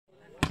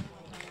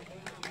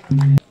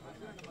நல்ல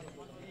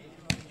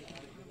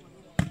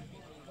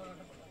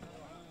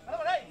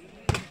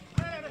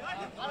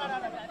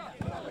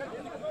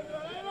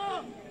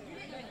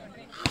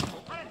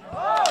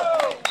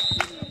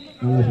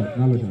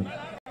shot.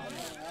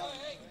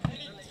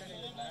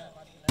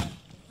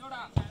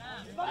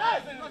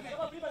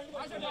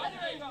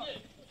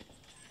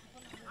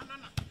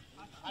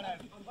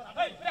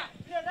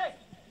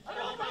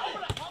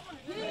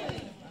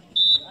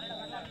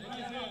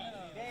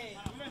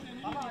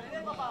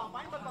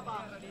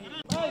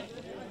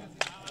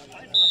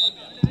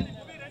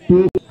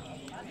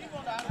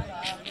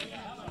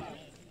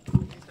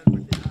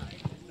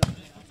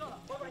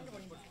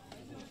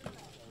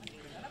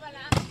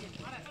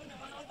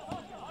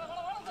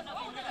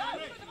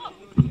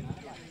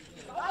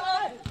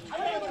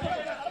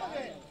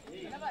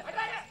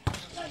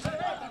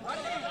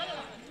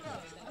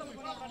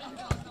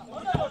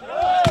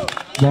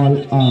 Ball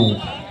out.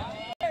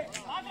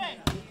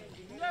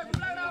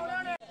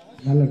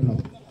 நல்ல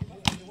drop.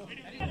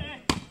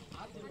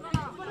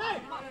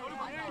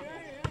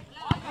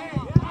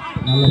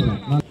 நல்ல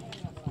ஷாட்.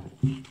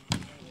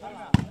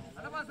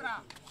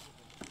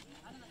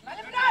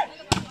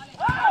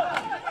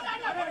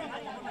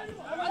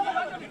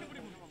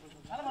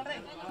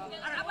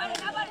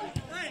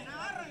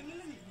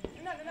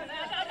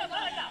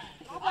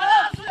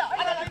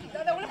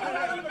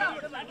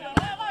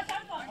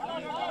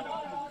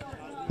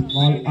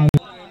 Ball out.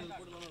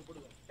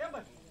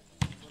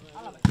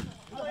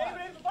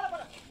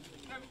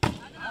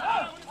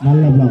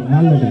 நல்ல பிளாக்.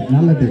 நல்லது.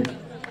 நல்ல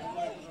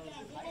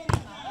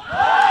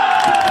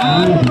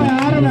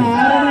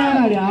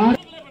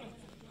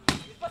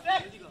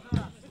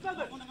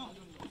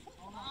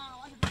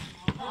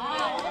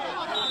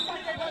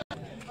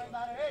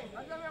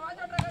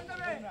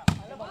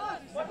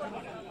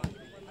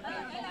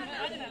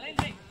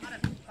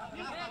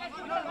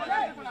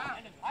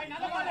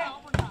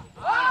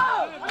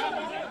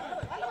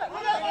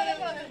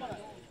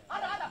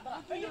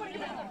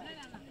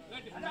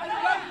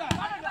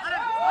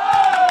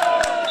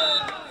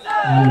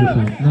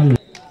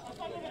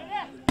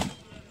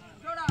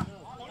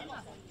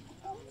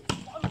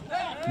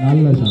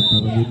ஷாட்.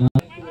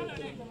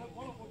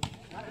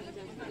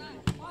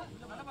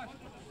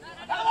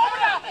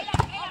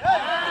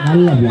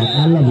 நல்ல பிளாக்.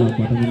 நல்ல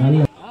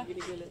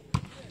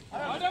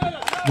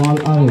ball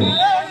out.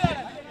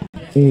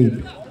 8.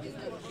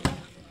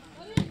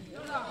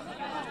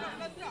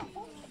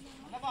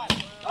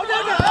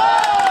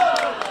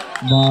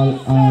 Ball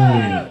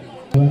out.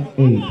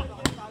 8.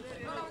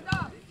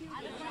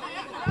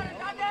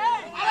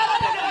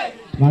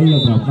 நல்ல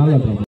ட்ராப்.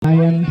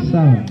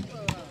 9-7.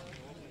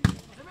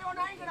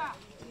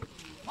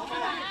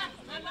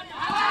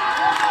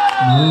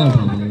 நல்ல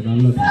ட்ராப்.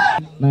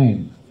 9.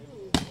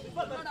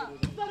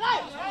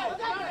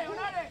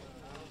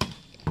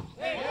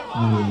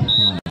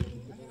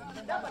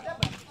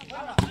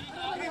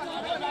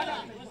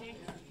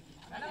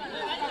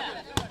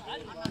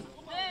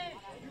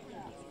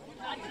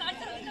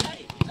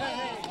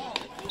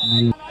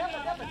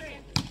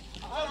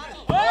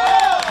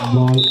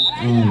 Ball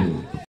out.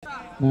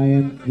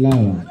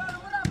 9-11.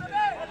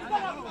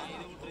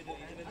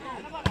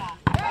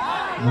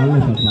 நல்ல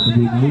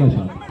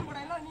ஷாட்.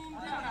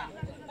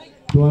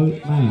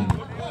 12-9.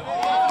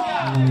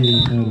 நல்ல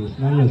சர்வீஸ்.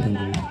 நல்ல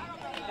டேக்.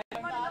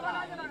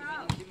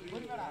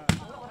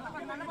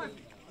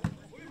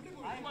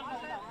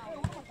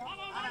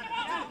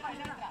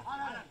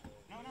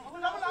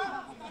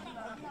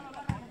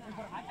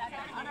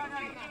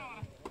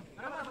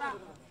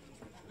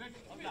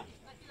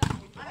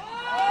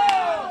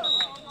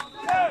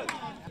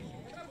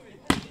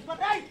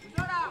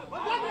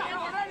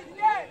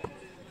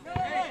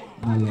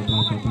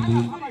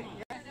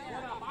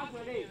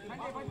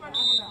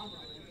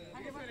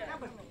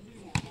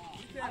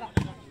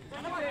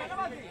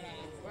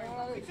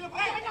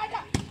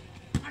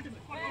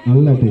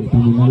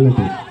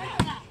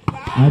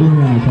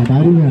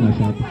 அருமையான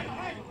ஷாட்.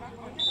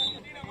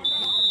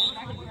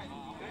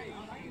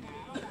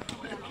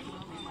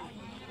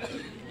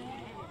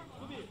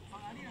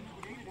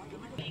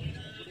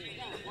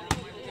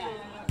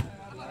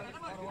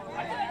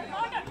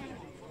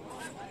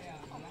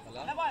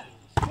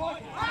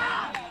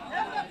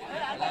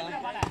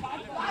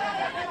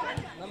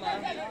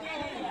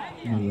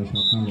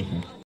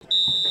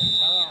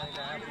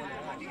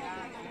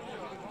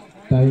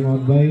 Time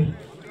out by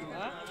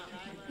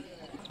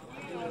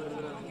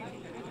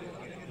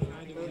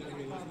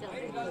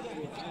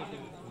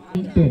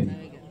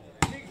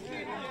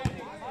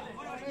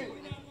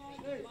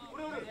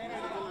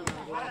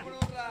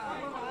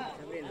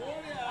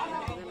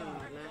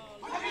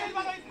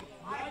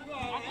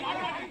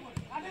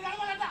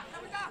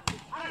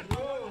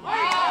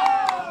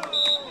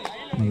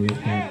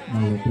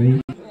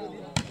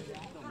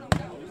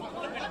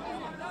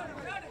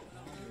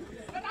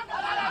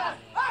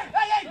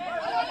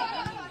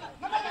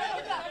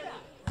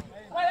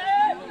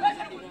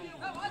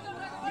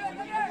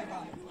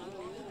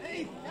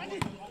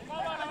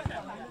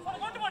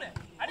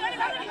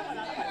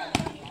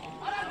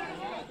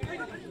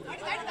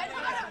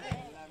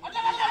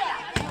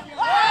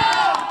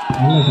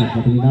நல்ல ஷாட்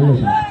பாத்தீங்க, நல்ல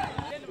ஷாட்.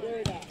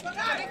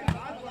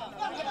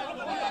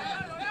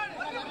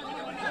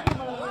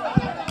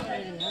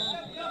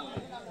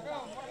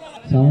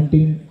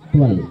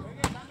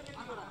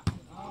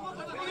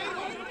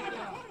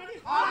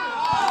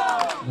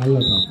 நல்ல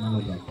ஷாட், நல்ல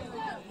ஷாட்.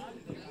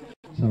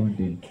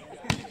 17.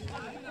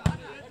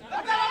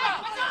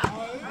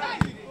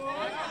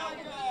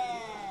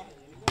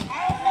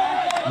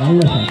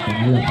 நல்ல ஷாட்,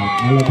 நல்ல ஷாட்,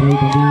 நல்ல ட்ரை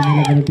பண்ணி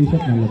நல்ல கரெக்ட்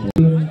ஷாட், நல்ல ட்ரை.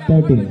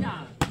 13.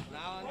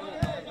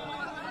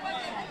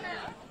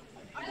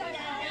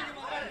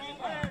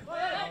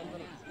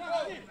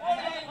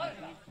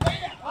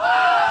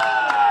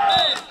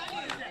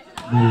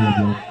 நல்ல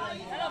பிளாக்.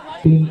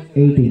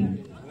 18.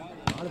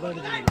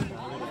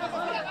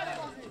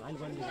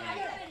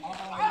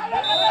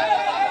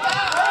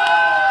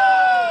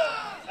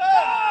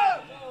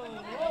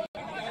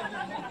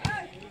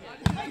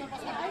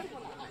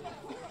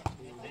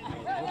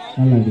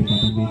 நல்லா அடிப்பா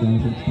தம்பி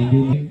Johnson.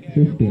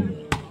 15.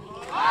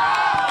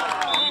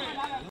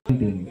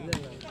 19.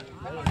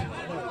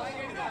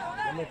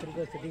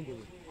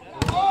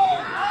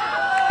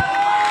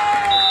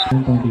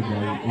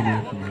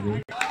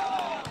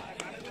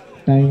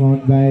 Time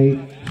out by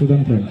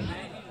student friends.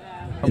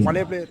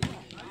 Follow player.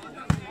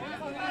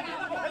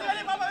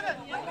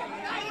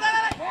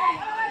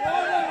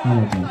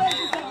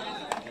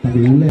 Tapi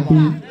ulle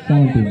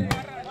 17.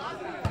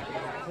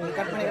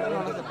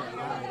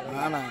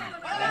 Ana.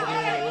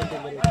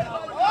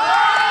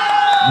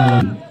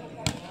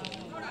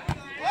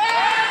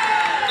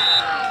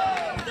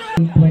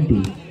 20.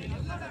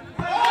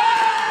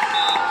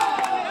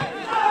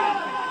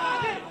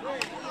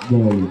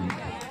 Ball.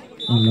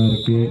 நல்லா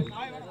இருக்கு.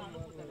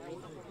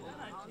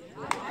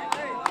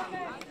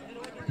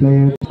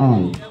 Player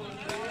all.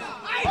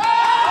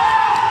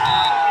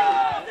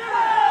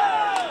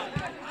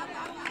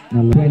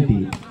 Number 20.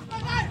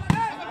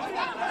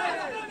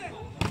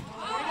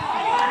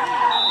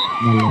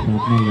 நல்ல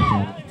ஷாட், நல்ல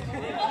ஷாட்.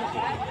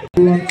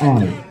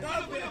 All.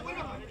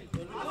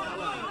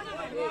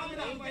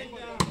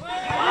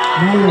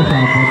 நல்ல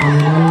ஷாட்,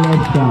 நல்ல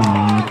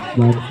ஷாட்.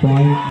 But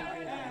point.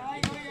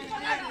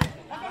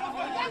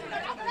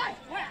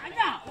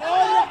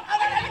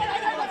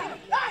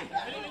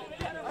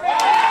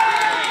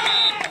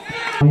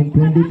 Point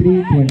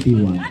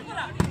 23-21.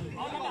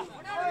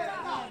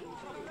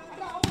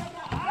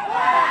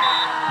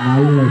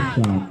 நல்ல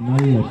ஷாட்,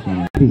 நல்ல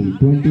ஷாட்.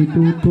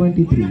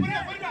 22-23.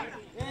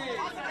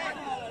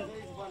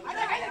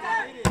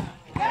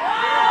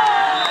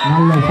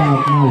 நல்ல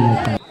ஷாட், நல்ல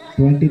ஷாட்.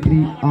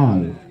 23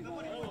 all.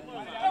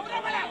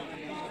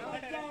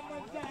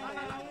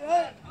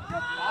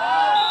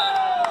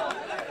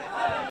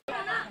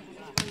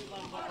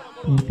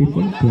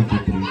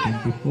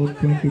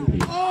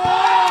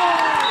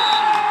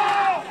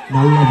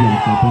 நல்ல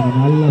பிளாக்,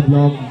 நல்ல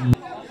பிளாக்.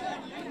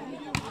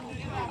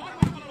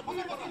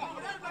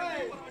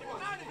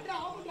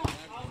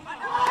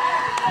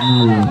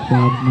 நல்ல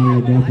ஷாட், நல்ல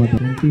பிளாக்.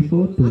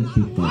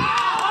 24-25.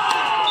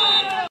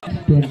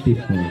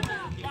 24.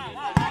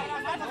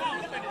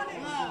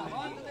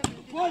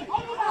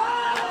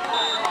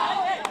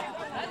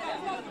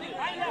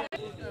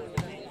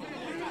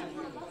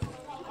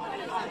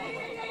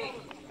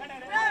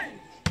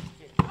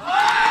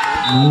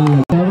 நல்ல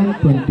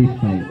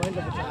 7-25.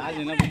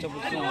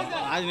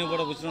 आज ने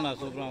पड़ा पूछना ना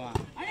सुप्रमा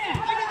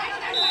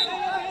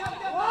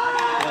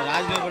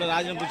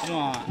राज ने पूछना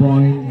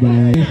Point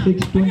by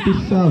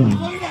 6-27.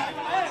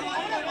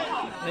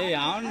 ए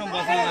அவன் நம்ம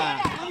பசங்க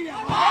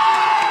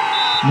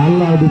நல்ல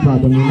அடி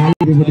பாத்தீங்க, நல்ல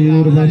இப்படி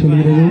ஒரு மேட்ச்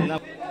சொல்லிருது.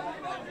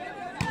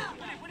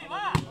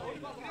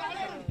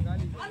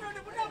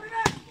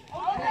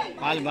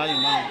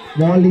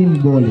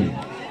 bowling.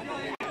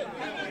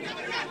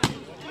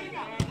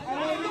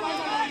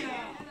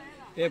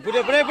 ए पुड़ी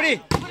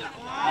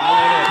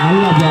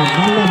நல்ல பிளாக்,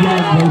 நல்ல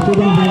பிளாக்.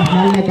 ஸ்டூடண்ட் ஃப்ரெண்ட்ஸ்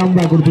நல்ல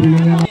கம்பேக்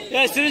கொடுத்துருக்கீங்க.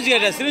 ए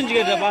syringe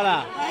gate Bala.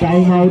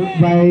 Time out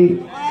by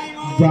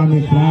Johnny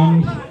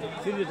friends.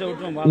 சிரிஞ்ச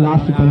விட்டுறோம் பாலா.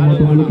 லாஸ்ட் டைம்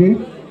அவுட் உங்களுக்கு.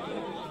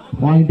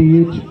 Point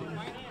each.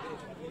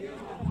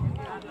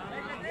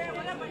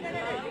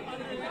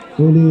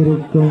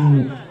 இருக்கும்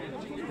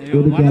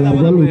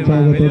எதிர்காலர்கள்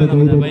உற்சாகத்தோடு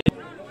கைது.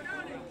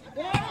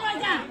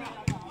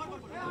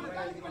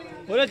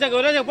 ஒரே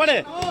சக் போடு.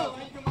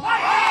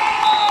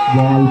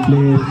 Ball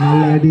plays.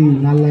 நல்ல அடி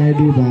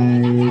by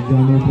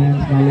Johnny friends.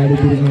 நல்ல அடி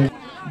திரும்ப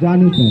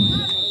Johnny friends.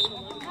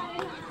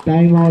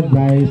 Time out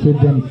by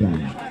Sujan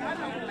friends.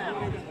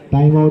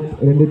 Time out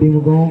ரெண்டு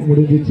டீமுக்கும்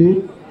முடிஞ்சிச்சு.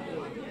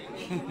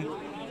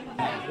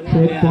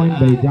 Set point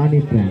by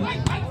Johnny friends.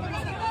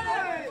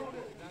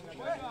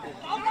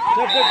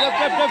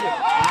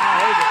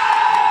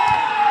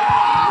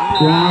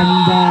 One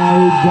by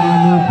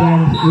Johnny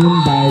friends. Win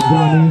by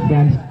Johnny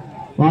friends.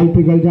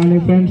 வாழ்த்துக்கள் Johnny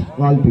friends.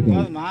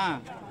 வாழ்த்துக்கள்.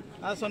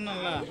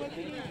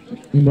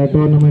 இந்த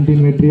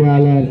டோர்னமெண்டின்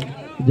வெற்றியாளர்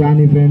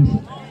ஜானி ஃப்ரெண்ட்ஸ்,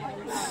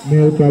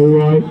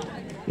 melkalvai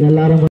எல்லாரும்